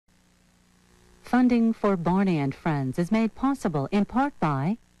Funding for Barney and Friends is made possible in part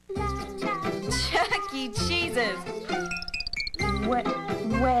by Chuck E. Cheese's.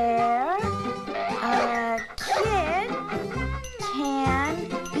 Where a kid can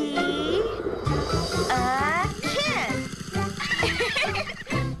be a kid.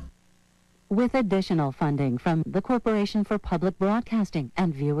 with additional funding from the Corporation for Public Broadcasting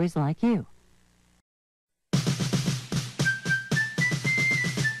and viewers like you.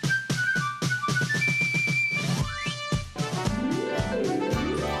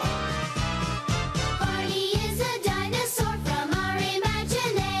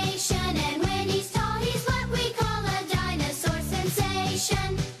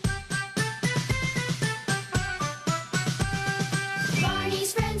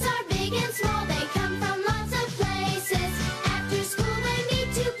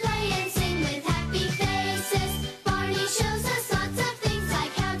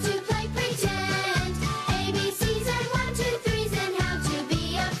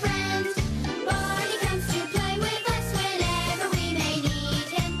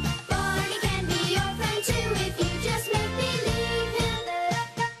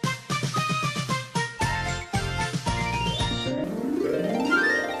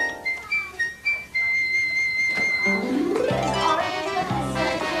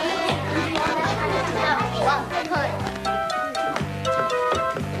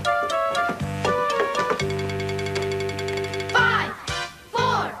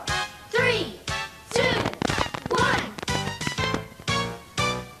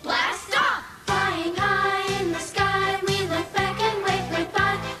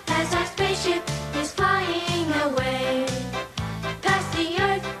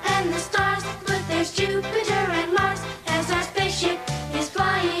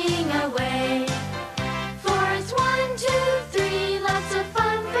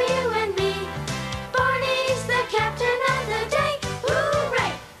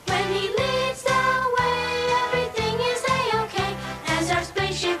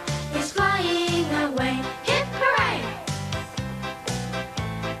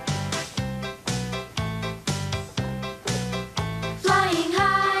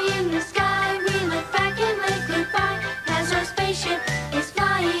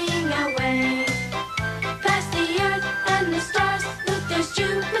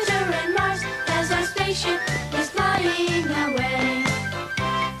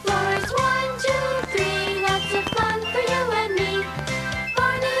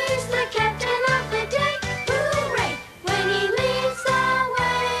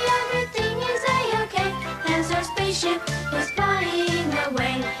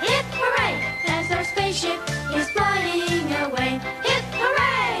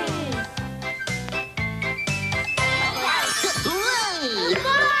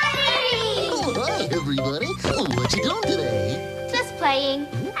 Everybody, what you doing today? Just playing,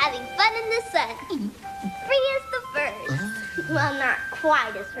 having fun in the sun. Free as the birds. Well, not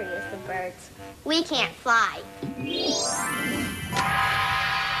quite as free as the birds. We can't fly.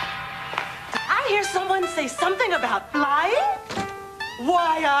 I hear someone say something about flying.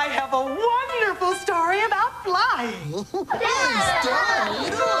 Why, I have a wonderful story about flying.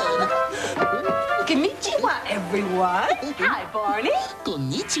 Konnichiwa, everyone. Hi, Barney.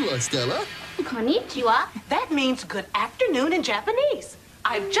 Konnichiwa, Stella. Konnichiwa. That means good afternoon in Japanese.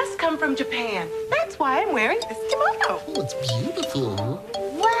 I've just come from Japan. That's why I'm wearing this kimono. Oh, it's beautiful.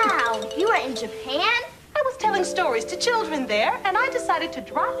 Wow, you were in Japan? I was telling stories to children there, and I decided to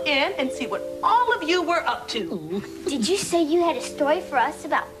drop in and see what all of you were up to. Did you say you had a story for us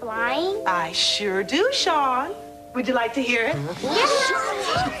about flying? I sure do, Sean. Would you like to hear it?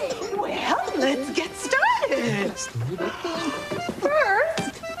 Yeah. Well, let's get started.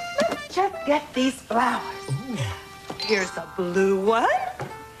 First, let's just get these flowers. Here's a blue one,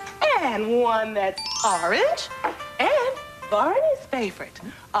 and one that's orange, and Barney's favorite,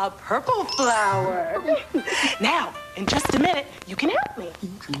 a purple flower. Now, in just a minute, you can help me.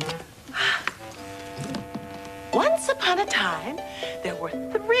 Once upon a time, there were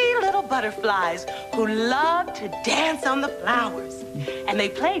 3 little butterflies who loved to dance on the flowers. And they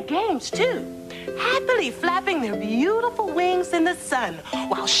played games, too, happily flapping their beautiful wings in the sun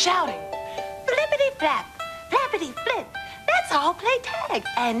while shouting, flippity-flap, flappity-flip. Let's all play tag,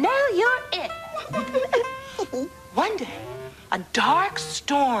 and now you're it. One day, a dark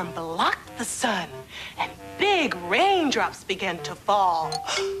storm blocked the sun, and big raindrops began to fall.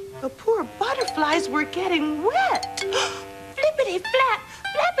 The poor butterflies were getting wet. Flippity-flap,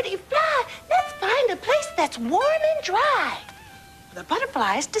 flappity-fly, let's find a place that's warm and dry. The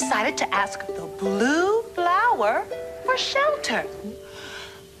butterflies decided to ask the blue flower for shelter.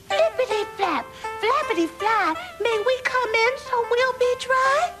 Flippity-flap,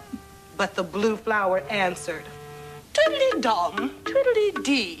 But the blue flower answered, "Twiddly-dum,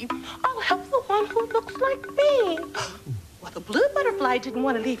 twiddly-dee, I'll help the one who looks like me." Well, the blue butterfly didn't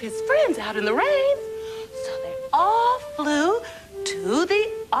want to leave his friends out in the rain, so they all flew to the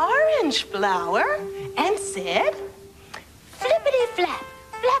orange flower and said, "Flippity-flap,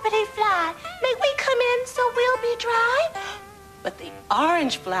 flappity-fly, may we come in so we'll be dry?" But the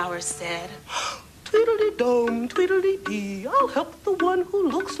orange flower said, "Tweedledee-dum, tweedledee-dee, I'll help the one who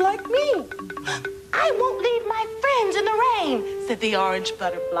looks like me." "I won't leave my friends in the rain," said the orange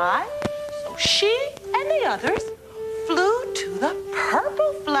butterfly. So she and the others flew to the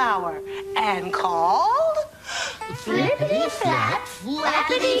purple flower and called, Flippity-flap,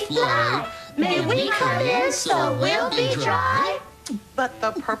 flappity-fly, may we come in so we'll be dry? But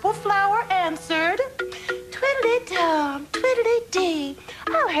the purple flower answered, "Twiddly-dum, twiddly-dee,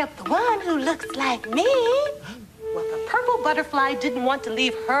 I'll help the one who looks like me." Well, the purple butterfly didn't want to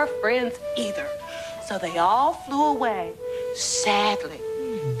leave her friends either, so they all flew away. Sadly,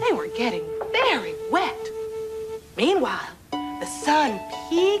 they were getting very wet. Meanwhile, the sun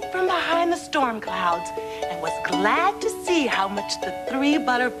peeked from behind the storm clouds and was glad to see how much the three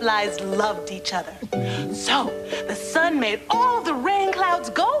butterflies loved each other. So the sun made all the rain clouds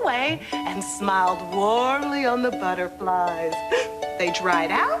go away and smiled warmly on the butterflies. They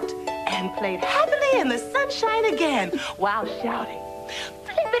dried out and played happily in the sunshine again while shouting,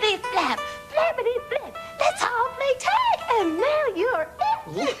 "Flippity-flap, flappity-flip, let's all play tag, and now you're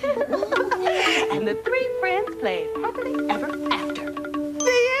it." And the three friends played happily ever after.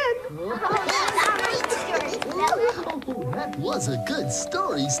 The end. Oh, that was a good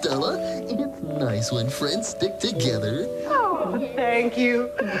story, Stella. It's nice when friends stick together. Oh, thank you.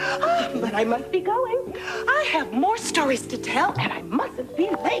 But I must be going. I have more stories to tell, and I mustn't be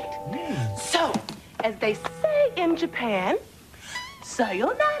late. So, as they say in Japan,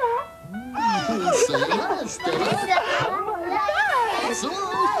 sayonara. Sayonara, Stella. So,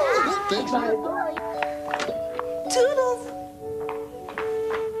 thanks for your story. Toodles.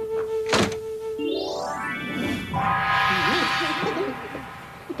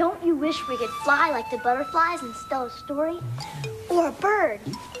 Don't you wish we could fly like the butterflies in Stella's story? Or a bird?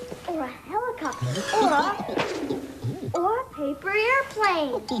 Or a helicopter? Or a paper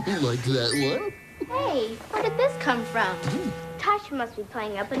airplane? Like that one? Hey, where did this come from? Tasha must be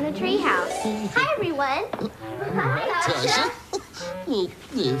playing up in the treehouse. Hi, everyone. Hi, Tasha? Well,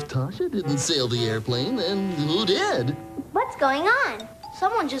 if Tasha didn't sail the airplane, then who did? What's going on?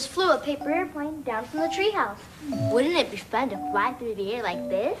 Someone just flew a paper airplane down from the treehouse. Wouldn't it be fun to fly through the air like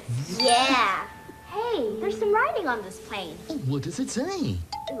this? Yeah. Hey, there's some writing on this plane. What does it say?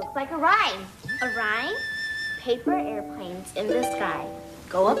 It looks like a rhyme. A rhyme? Paper airplanes in the sky.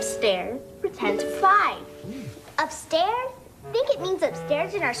 Go upstairs, pretend to fly. Upstairs? Think it means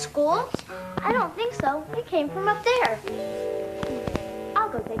upstairs in our school? I don't think so. It came from up there. I'll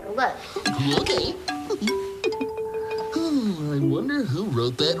go take a look. Okay. I wonder who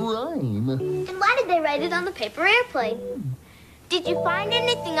wrote that rhyme. And why did they write it on the paper airplane? Did you find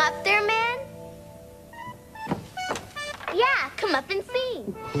anything up there, man? Yeah, come up and see.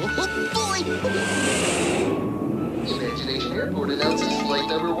 Imagination Airport announces flight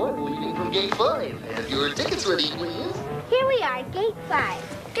number 1 leaving from gate 5. Have your tickets ready, please. Here we are, gate 5.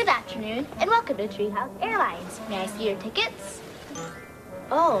 Good afternoon, and welcome to Treehouse Airlines. May I see your tickets?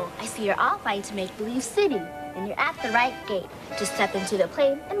 Oh, I see you're all flying to Make-Believe City. And you're at the right gate. Just step into the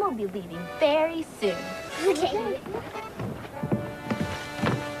plane, and we'll be leaving very soon. Okay.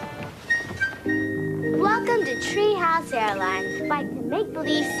 Welcome to Treehouse Airlines, flight to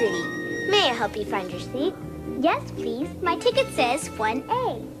Make-Believe City. May I help you find your seat? Yes, please. My ticket says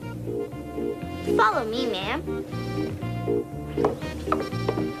 1A. Follow me, ma'am.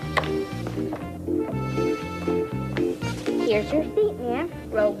 Here's your seat, ma'am.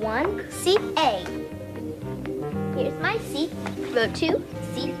 Row 1, seat A. Here's my seat. Row 2,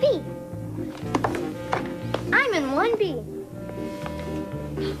 seat B. I'm in 1B.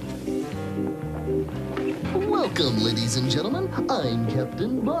 Welcome, ladies and gentlemen. I'm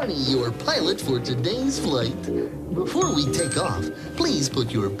Captain Barney, your pilot for today's flight. Before we take off, please put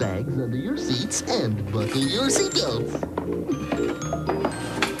your bags under your seats and buckle your seatbelts.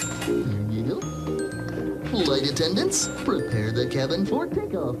 There you go. Flight attendants, prepare the cabin for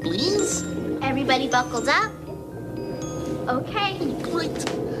takeoff, please. Everybody buckled up? Okay. Great.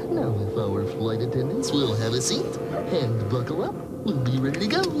 Now, if our flight attendants will have a seat and buckle up, we'll be ready to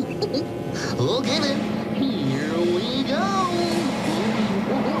go. Okay, then. Here we go.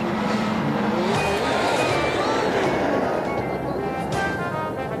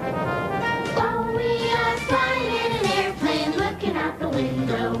 Oh, we are flying in an airplane, looking out the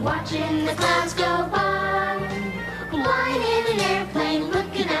window, watching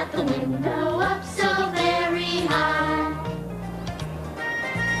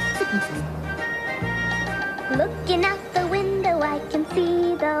Looking out the window, I can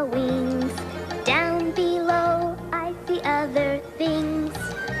see the wings. Down below, I see other things,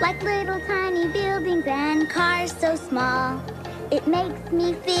 like little tiny buildings and cars so small. It makes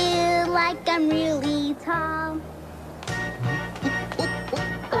me feel like I'm really tall.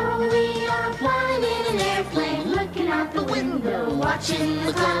 Oh, we are flying in an airplane, looking out the window, watching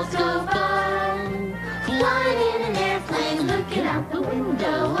the clouds go by. Flying in an airplane, looking out the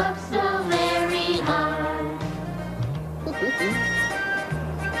window, up so very high.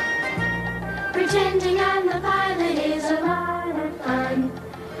 Pretending I'm the pilot is a lot of fun.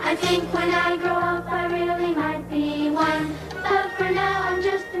 I think when I grow up I really might be one. But for now I'm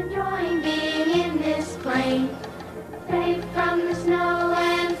just enjoying being in this plane, safe from the snow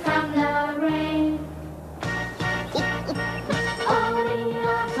and from the rain. Oh, we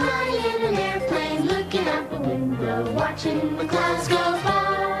are flying in an airplane, looking out the window, watching the clouds go by.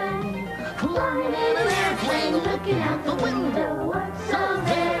 Flying in an airplane, looking out the window, up so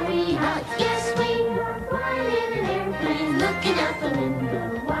very high. Yes, we are flying in an airplane, looking out the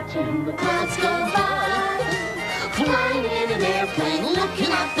window, watching the clouds go by. Flying in an airplane,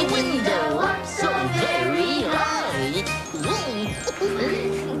 looking out the window, up so very high.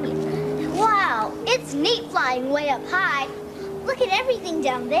 Wow, it's neat flying way up high. Look at everything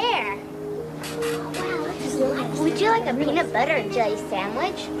down there. Wow, would you like a peanut butter and jelly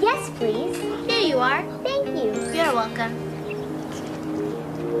sandwich? Yes, please. Here you are. Thank you. You're welcome.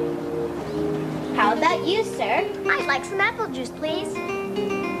 How about you, sir? I'd like some apple juice, please.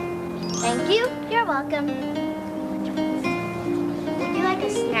 Thank you. You're welcome. Would you like a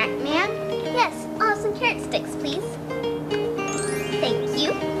snack, ma'am? Yes, I'll have some carrot sticks, please. Thank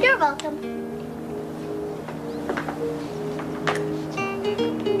you. You're welcome.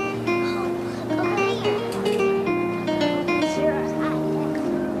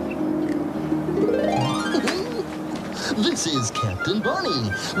 This is Captain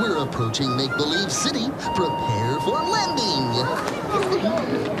Barney. We're approaching Make-Believe City. Prepare for landing.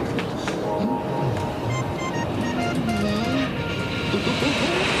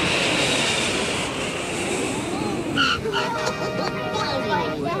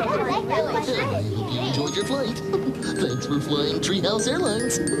 I hope you enjoyed your flight. Thanks for flying Treehouse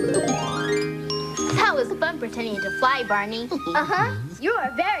Airlines. That was fun pretending to fly, Barney. Uh-huh. You're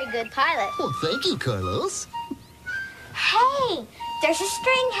a very good pilot. Well, thank you, Carlos. Hey, there's a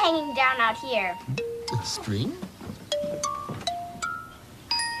string hanging down out here. A string?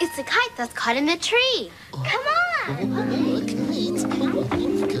 It's a kite that's caught in a tree. Come on. A kite. Kites.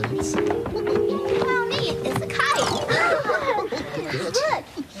 How neat. It's a kite. Look,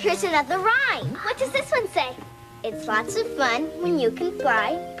 here's another rhyme. What does this one say? It's lots of fun when you can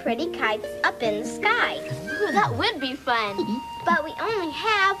fly pretty kites up in the sky. Ooh, that would be fun. But we only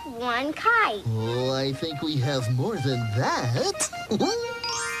have one kite. Oh, I think we have more than that. Wow!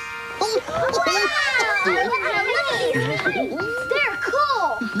 They're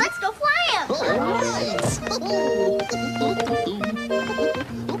cool. Let's go fly them. All right.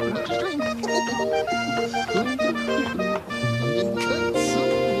 Kites,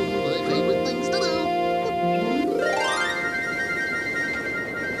 my favorite things to do.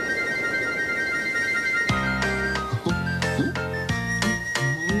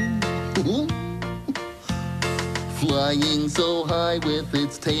 Flying so high with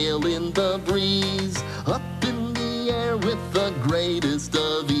its tail in the breeze, up in the air with the greatest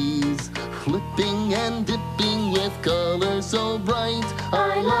of ease, flipping and dipping with color so bright.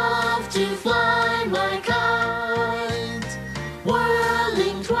 I love to fly my kite,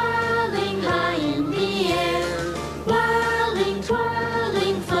 whirling, twirling high in the air, whirling,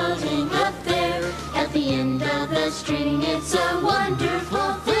 twirling, floating up there. At the end of the string, it's a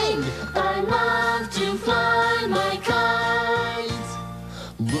wonderful thing. I love to fly my kite.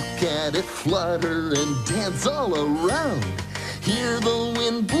 Look at it flutter and dance all around. Hear the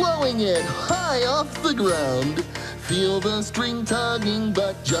wind blowing it high off the ground. Feel the string tugging,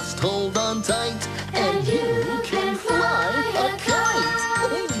 but just hold on tight, and you can fly a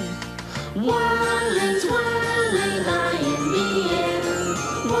kite. Whirling, twirling high in the air,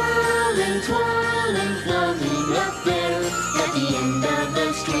 whirling, twirling, floating up there. At the end of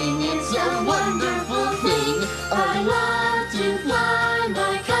the string, it's a wonderful thing. I love to fly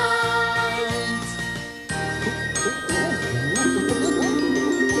my kite.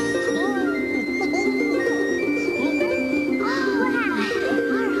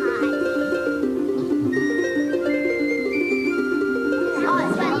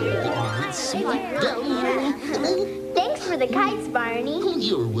 Thanks for the kites, Barney.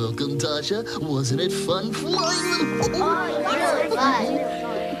 You're welcome, Tasha. Wasn't it fun flying them? Oh, it's really fun.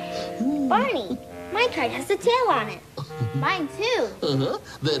 Barney, my kite has a tail on it. Mine too.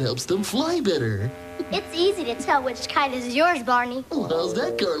 That helps them fly better. It's easy to tell which kite is yours, Barney. Oh, how's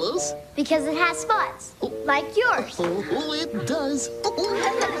that, Carlos? Because it has spots, like yours. Oh, it does.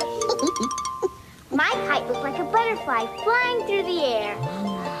 My kite looks like a butterfly flying through the air.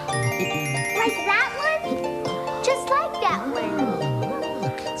 Like that one? Just like that one.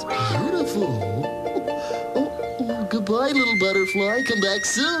 Look, it's beautiful. Oh, goodbye, little butterfly. Come back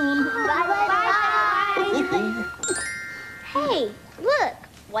soon. Bye-bye. Hey, look.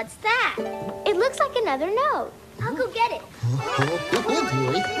 What's that? It looks like another note. I'll go get it. Oh, boy.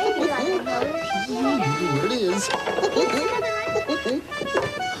 Here it is.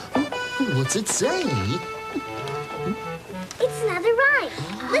 What's it say? It's another rhyme.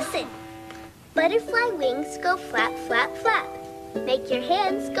 Listen. Butterfly wings go flap, flap, flap. Make your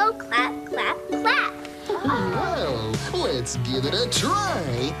hands go clap, clap, clap. Well, let's give it a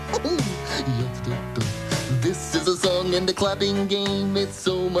try. This is a song and a clapping game. It's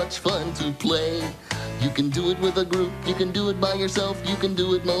so much fun to play. You can do it with a group. You can do it by yourself. You can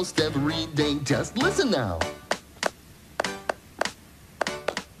do it most every day. Just listen now.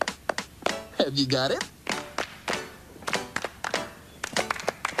 Have you got it?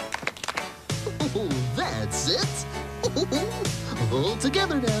 Oh, that's it. All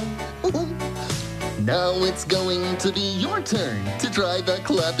together now. Now it's going to be your turn to try the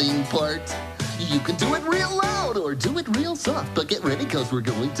clapping part. You can do it real loud or do it real soft, but get ready because we're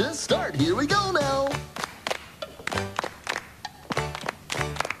going to start. Here we go now.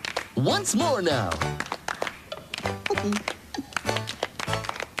 Once more now.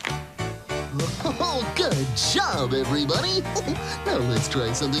 Oh, good job, everybody. Now let's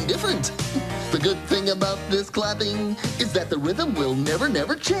try something different. The good thing about this clapping is that the rhythm will never,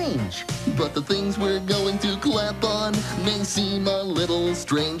 never change. But the things we're going to clap on may seem a little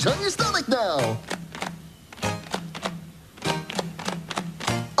strange. On your stomach now.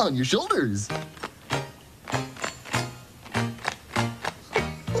 On your shoulders.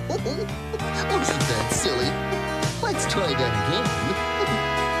 Wasn't that silly? Let's try that again.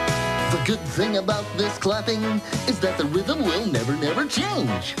 The good thing about this clapping is that the rhythm will never, never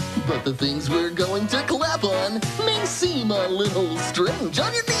change. But the things we're going to clap on may seem a little strange.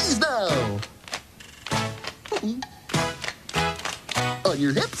 On your knees now. On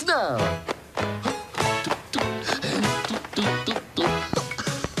your hips now.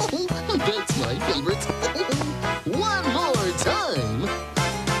 That's my favorite. One more time.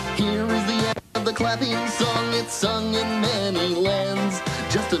 Here is the end of the clapping song. It's sung in many lands.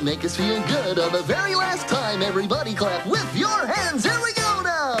 Just to make us feel good on the very last time, everybody clap with your hands. Here we go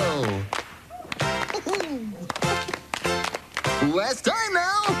now. Last time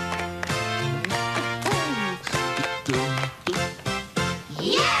now.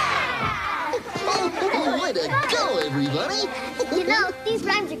 Yeah! Way to go, everybody. You know, these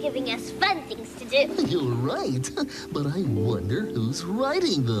rhymes are giving us fun things to do. You're right, but I wonder who's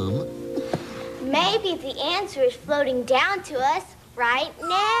writing them. Maybe the answer is floating down to us right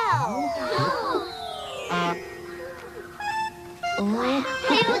now.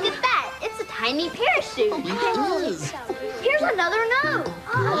 Hey, look at that. It's a tiny parachute. It is. Here's another note.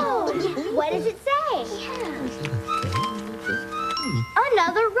 Oh, what does it say?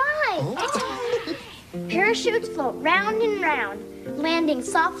 Another rhyme. Parachutes float round and round, landing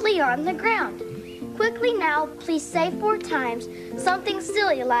softly on the ground. Quickly now, please say 4 times something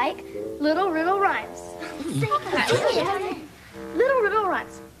silly like little riddle rhymes. Little riddle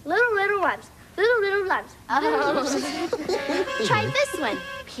rhymes. Little riddle rhymes. Little riddle rhymes. Try this one.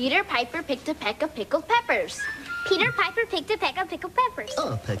 Peter Piper picked a peck of pickled peppers. Peter Piper picked a peck of pickled peppers.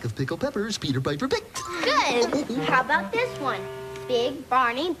 A peck of pickled peppers Peter Piper picked. Good. How about this one? Big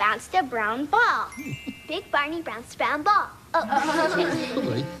Barney bounced a brown ball. Big Barney bounced a brown ball.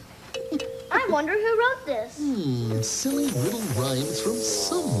 Boy. I wonder who wrote this. Silly little rhymes from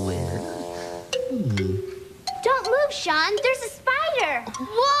somewhere. Don't move, Sean. There's a spider.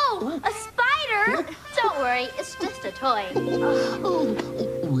 Whoa, a spider? Don't worry, it's just a toy. Oh,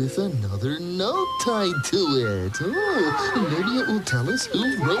 with another note tied to it. Oh, maybe it will tell us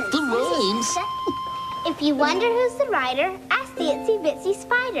who wrote the rhymes. If you wonder who's the writer, ask the Itsy Bitsy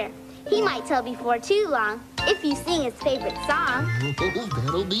Spider. He might tell before too long, if you sing his favorite song. Oh,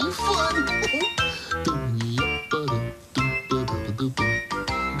 that'll be fun.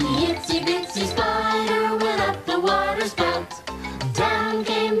 The itsy bitsy spider went up the water spout. Down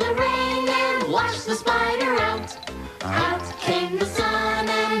came the rain and washed the spider out. Out came the sun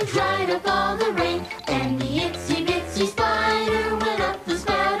and dried up all the rain. And the itsy bitsy spider went up the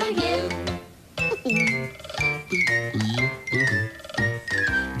spout again.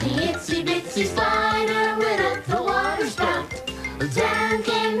 The itsy bitsy spider went up the water spout. Down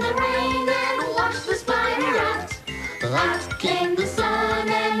came the rain and washed the spider out. Out came the sun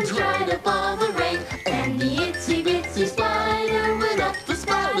and dried up all the rain. And the itsy bitsy spider went up the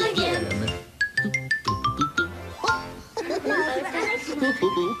spout again.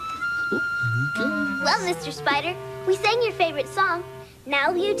 Well, Mr. Spider, we sang your favorite song.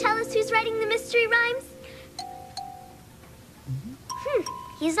 Now will you tell us who's writing the mystery rhymes?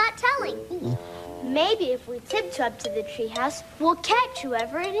 He's not telling. Maybe if we tiptoe up to the treehouse, we'll catch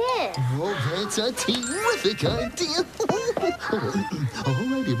whoever it is. Oh, that's a terrific idea. All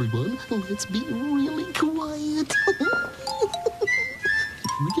right, everyone, let's be really quiet. Here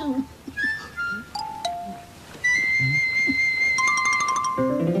we go.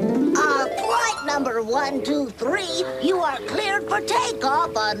 Flight number 123, you are cleared for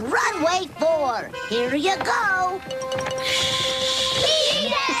takeoff on runway 4. Here you go.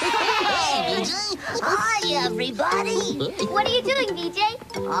 Hi, everybody. What are you doing, VJ?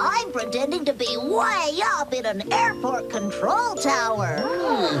 I'm pretending to be way up in an airport control tower.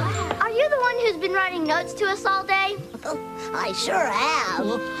 Are you the one who's been writing notes to us all day? I sure have.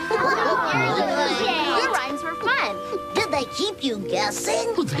 Your rhymes were fun. Did they keep you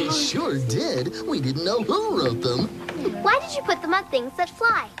guessing? They sure did. We didn't know who wrote them. Why did you put them on things that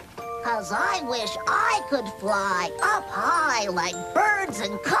fly? 'Cause I wish I could fly up high like birds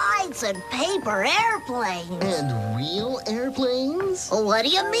and kites and paper airplanes. And real airplanes? What do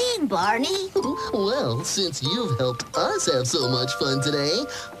you mean, Barney? Well, since you've helped us have so much fun today,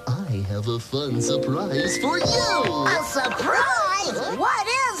 I have a fun surprise for you. A surprise? What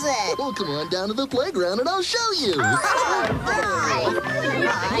is it? Well, come on down to the playground and I'll show you. All right.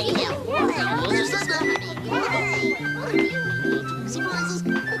 I can't Surprises.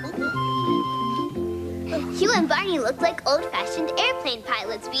 You and Barney look like old-fashioned airplane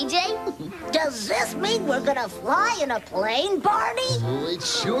pilots, VJ. Does this mean we're gonna fly in a plane, Barney? Oh, it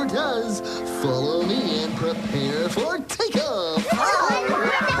sure does. Follow me and prepare for takeoff.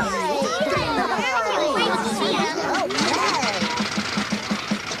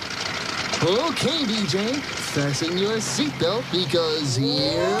 Okay, DJ, fasten your seatbelt because here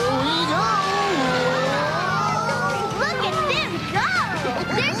we go. Look at them go!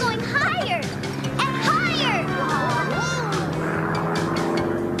 They're going higher and higher!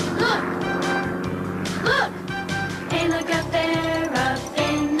 Look! Hey, look up there, up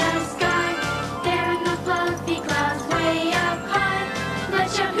in the sky. There in the fluffy clouds way up high.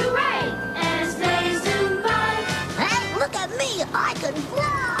 Let's shout hooray as they zoom by. Hey, look at me! I can fly!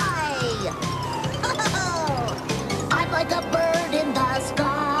 I'm like a bird in the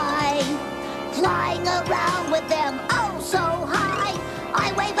sky, flying around with them oh so high.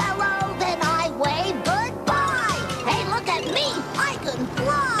 I wave hello, then I wave goodbye. Hey, look at me! I can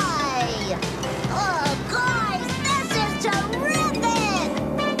fly! Oh, guys, this is terrific!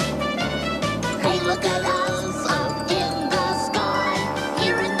 Hey, look at us up in the sky,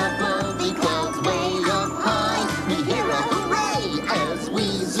 here in the fluffy clouds way up high. We hear a hooray as we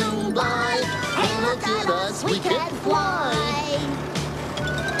zoom by. Hey, look at us, we can fly!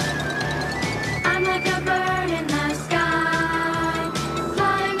 I'm like a bird in the sky,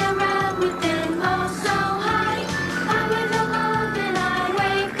 flying around with them oh so high. I wave hello, then I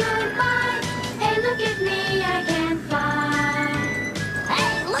wave goodbye. Hey, look at me, I can fly.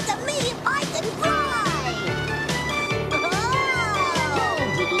 Hey, look at me! I can fly!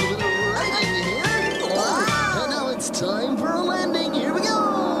 And now it's time for a landing. Here we go.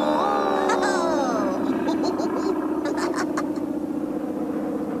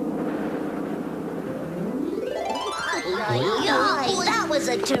 Guys, that was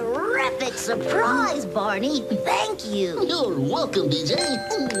a terrific surprise, Barney. Thank you. You're welcome, DJ.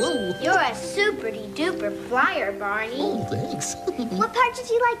 Whoa. You're a super-duper flyer, Barney. Oh, thanks. What part did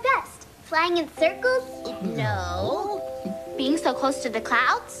you like best? Flying in circles? No. Being so close to the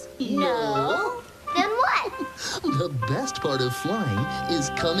clouds? No. Then what? The best part of flying is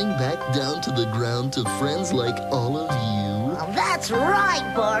coming back down to the ground to friends like all of you. That's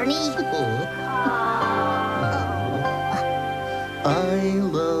right, Barney. I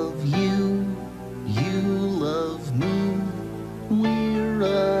love you, you love me. We're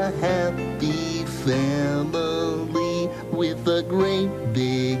a happy family with a great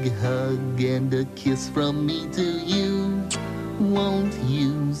big hug and a kiss from me to you. Won't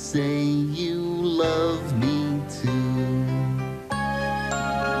you say you love me too?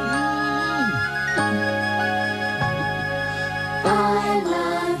 I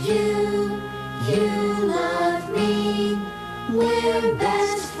love you, you love me. We're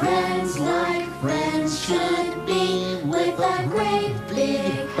best friends like friends should be, with a great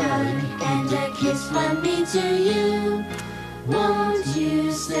big hug and is funny to you? Won't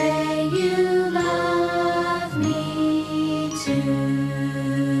you say you love me too?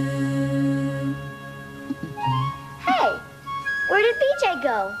 Hey, where did BJ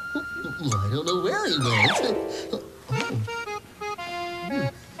go? I don't know where he went.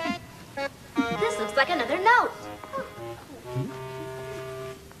 This looks like another note.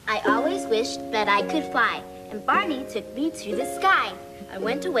 I always wished that I could fly, and Barney took me to the sky. I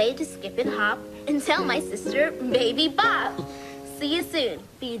went away to skip and hop and tell my sister, Baby Bob. See you soon,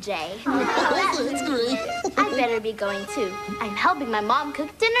 BJ. That's great. I better be going too. I'm helping my mom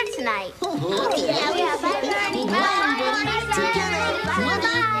cook dinner tonight. Okay. Yeah, bye, Barney. Bye, everybody. Take care now. Love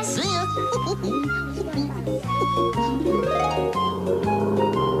you. See ya.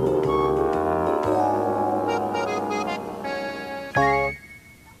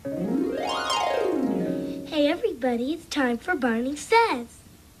 Hey, everybody, it's time for Barney Says.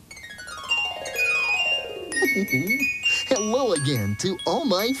 Hello again to all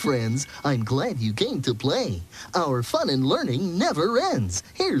my friends. I'm glad you came to play. Our fun and learning never ends.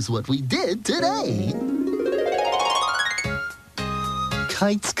 Here's what we did today.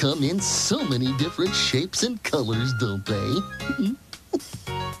 Kites come in so many different shapes and colors, don't they?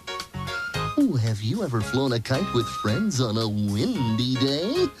 Oh, have you ever flown a kite with friends on a windy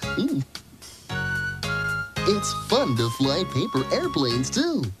day? It's fun to fly paper airplanes,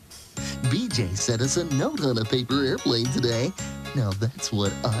 too. BJ sent us a note on a paper airplane today. Now that's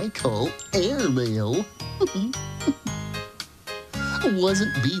what I call airmail.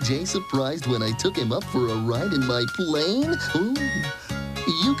 Wasn't BJ surprised when I took him up for a ride in my plane? Ooh.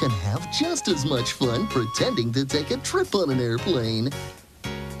 You can have just as much fun pretending to take a trip on an airplane.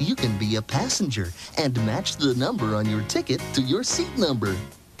 You can be a passenger and match the number on your ticket to your seat number.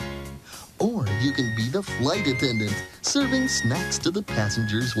 Or you can be the flight attendant, serving snacks to the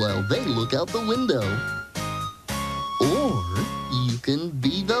passengers while they look out the window. Or you can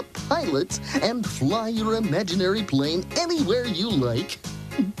be the pilot and fly your imaginary plane anywhere you like.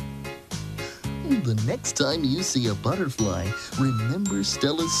 The next time you see a butterfly, remember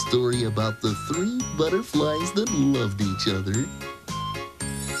Stella's story about the 3 butterflies that loved each other.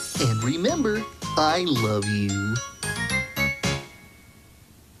 And remember, I love you.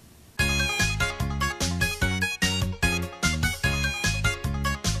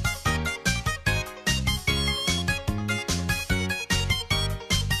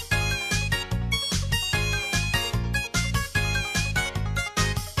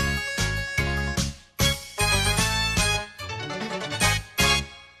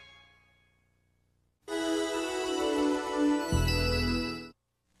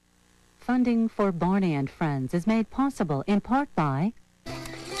 Funding for Barney and Friends is made possible in part by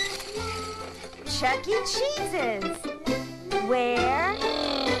Chuck E. Cheese's, where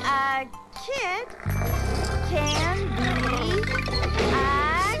a kid can be a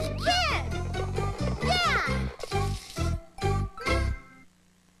kid. Yeah!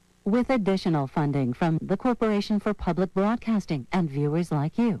 with additional funding from the Corporation for Public Broadcasting and viewers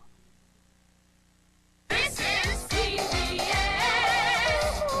like you.